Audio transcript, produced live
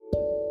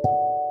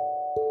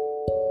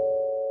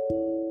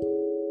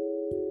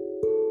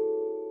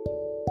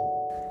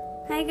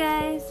Hi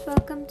guys,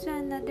 welcome to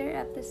another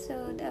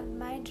episode of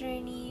my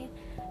journey.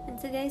 And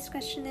today's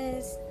question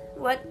is,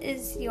 what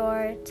is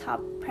your top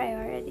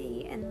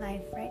priority in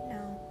life right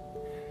now?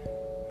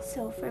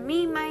 So for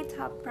me, my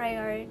top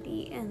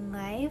priority in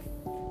life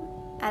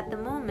at the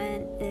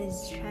moment is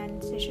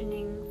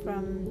transitioning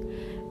from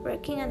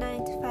working a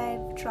 9 to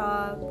 5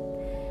 job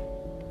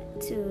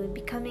to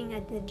becoming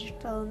a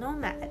digital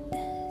nomad.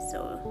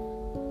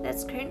 So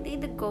that's currently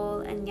the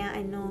goal, and yeah,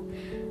 I know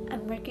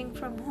I'm working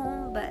from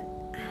home, but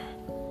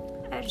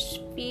I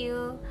just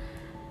feel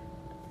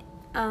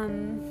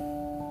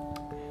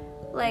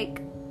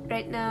like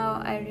right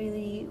now I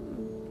really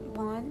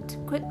want to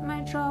quit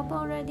my job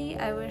already.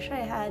 I wish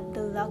I had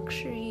the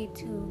luxury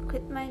to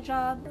quit my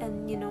job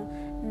and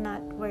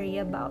not worry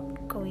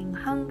about going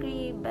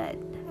hungry, but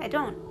I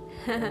don't.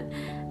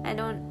 I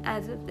don't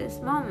as of this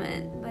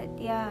moment, but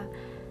yeah,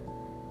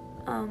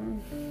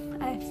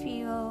 I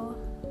feel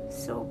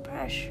so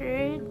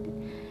pressured,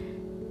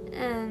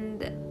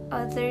 and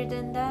other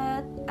than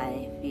that,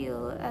 I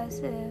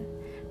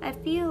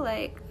feel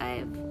like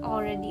I've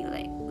already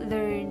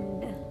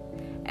learned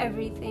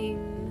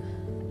everything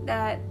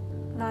that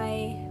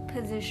my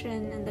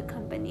position in the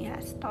company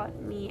has taught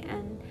me,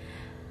 and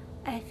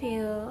I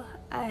feel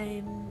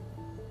I'm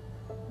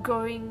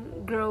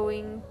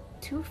growing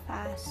too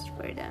fast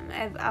for them.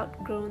 I've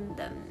outgrown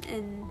them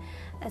in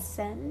a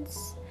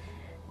sense,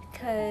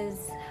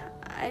 because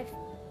I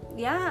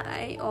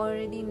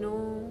already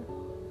know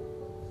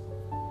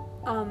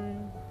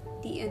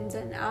the ins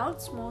and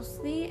outs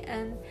mostly,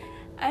 and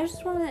I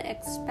just want to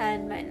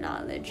expand my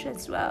knowledge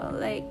as well,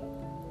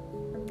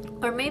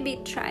 or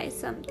maybe try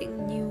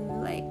something new,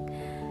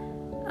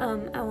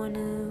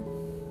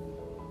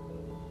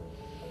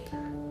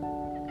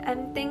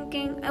 I'm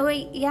thinking,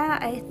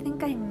 I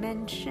think I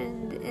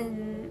mentioned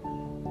in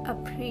a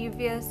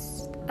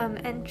previous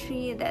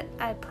entry that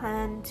I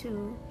plan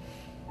to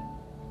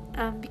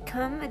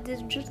become a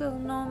digital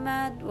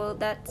nomad. Well,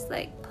 that's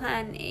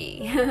plan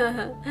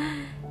A.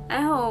 I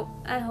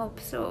hope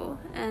so,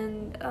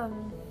 and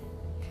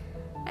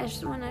I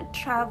just want to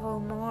travel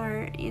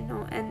more,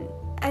 and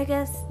I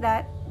guess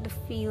that the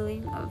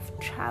feeling of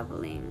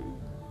traveling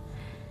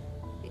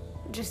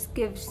just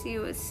gives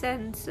you a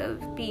sense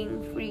of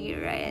being free,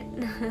 right?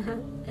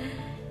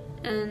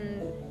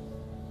 And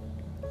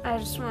I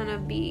just want to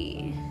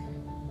be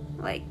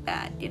like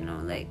that,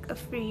 like a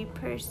free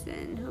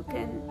person who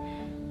can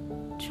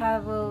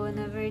travel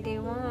whenever they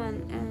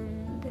want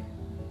and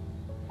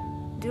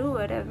do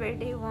whatever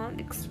they want,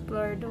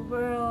 explore the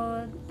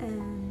world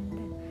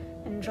and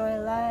enjoy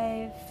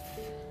life,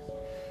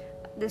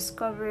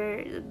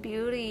 discover the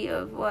beauty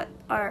of what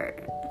our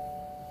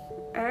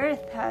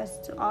earth has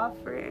to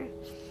offer.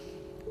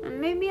 And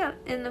maybe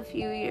in a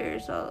few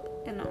years I'll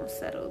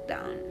settle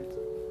down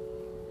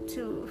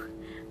to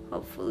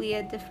hopefully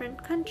a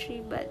different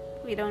country,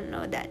 but we don't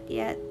know that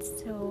yet.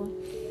 So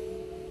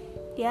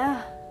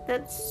yeah,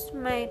 that's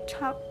my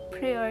top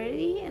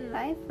priority in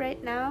life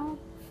right now.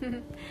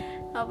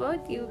 How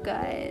about you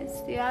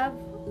guys? Do you have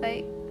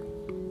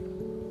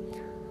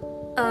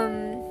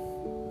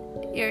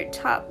your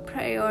top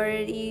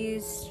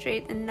priorities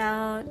straightened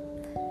out?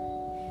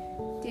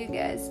 Do you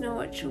guys know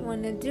what you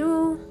want to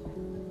do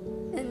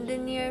in the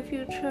near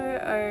future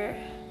or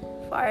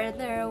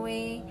farther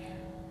away?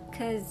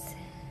 Because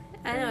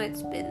I know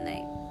it's been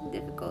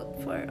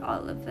difficult for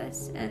all of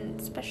us, and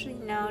especially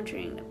now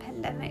during the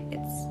pandemic,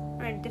 it's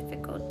very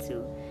difficult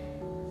to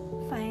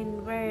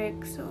find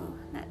work, so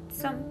that's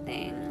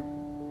something.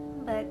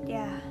 But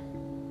yeah,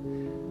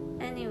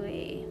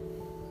 anyway,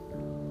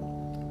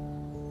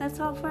 that's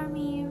all from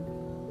me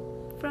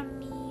for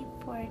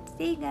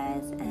today,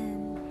 guys,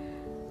 and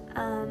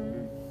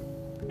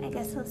I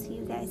guess I'll see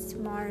you guys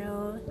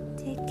tomorrow.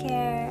 Take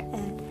care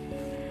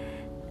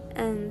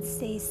and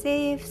stay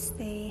safe,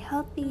 stay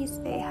healthy,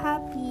 stay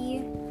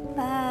happy.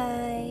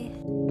 Bye.